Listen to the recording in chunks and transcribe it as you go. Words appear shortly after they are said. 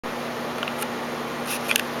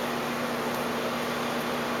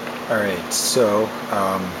Alright, so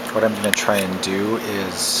what I'm going to try and do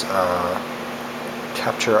is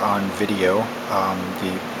capture on video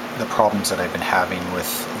the problems that I've been having with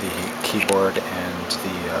the keyboard and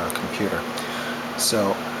the computer.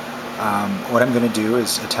 So what I'm going to do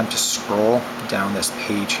is attempt to scroll down this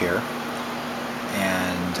page here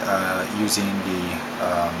and using the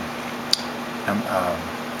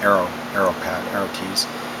arrow keys,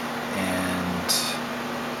 and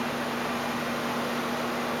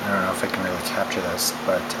I don't know if I can really capture this,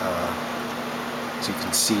 but as you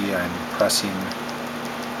can see, I'm pressing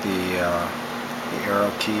the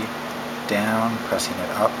arrow key down, pressing it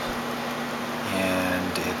up,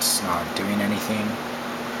 and it's not doing anything.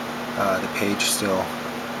 The page still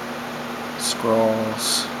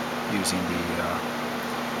scrolls using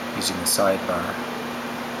the sidebar.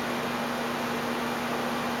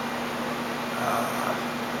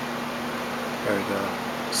 There we go,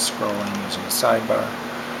 scrolling using the sidebar.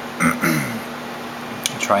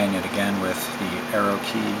 Trying it again with the arrow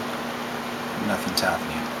key, nothing's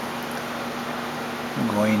happening. I'm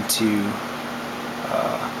going to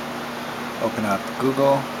open up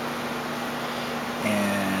Google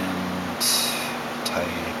and type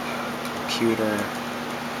computer,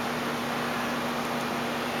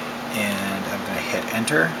 and I'm going to hit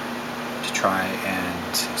enter to try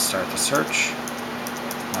and start the search.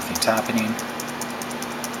 Nothing's happening.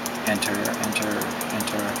 Enter, enter,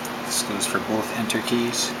 enter. This goes for both enter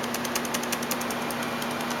keys.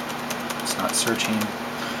 It's not searching.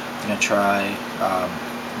 I'm going to try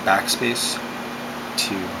backspace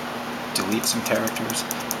to delete some characters.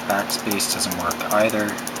 Backspace doesn't work either.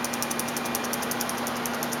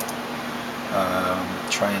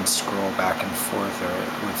 Try and scroll back and forth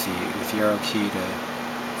with the arrow key to,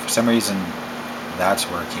 for some reason that's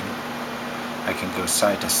working. I can go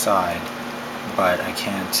side to side, but I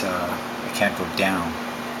can't go down.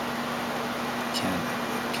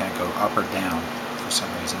 Can't go up or down for some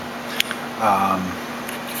reason.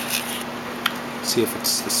 See if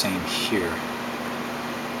it's the same here.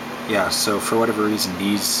 Yeah, so for whatever reason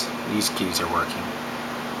these keys are working,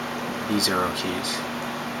 these arrow keys,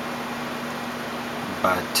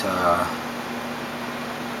 but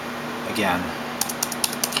again,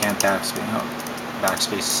 can't backspace. No,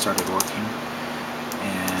 backspace started working,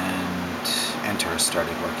 and enter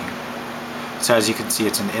started working. So as you can see,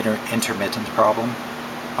 it's an intermittent problem.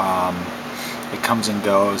 It comes and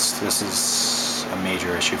goes. This is a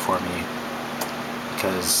major issue for me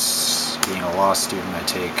because being a law student, I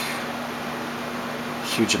take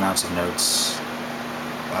huge amounts of notes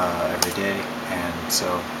every day, and so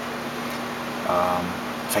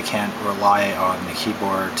if I can't rely on the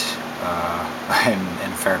keyboard, I'm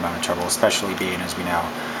in a fair amount of trouble, especially being as we now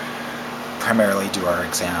primarily do our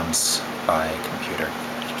exams by computer.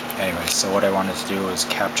 Anyway, so what I wanted to do was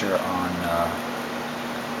capture on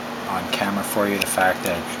camera for you the fact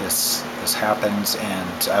that this happens,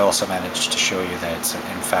 and I also managed to show you that it's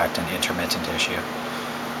in fact an intermittent issue.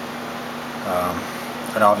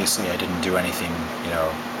 And obviously I didn't do anything,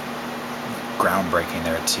 groundbreaking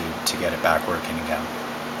there to get it back working again.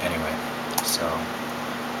 Anyway, so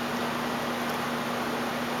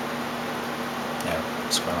yeah,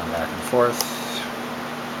 scrolling back and forth.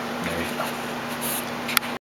 There we go.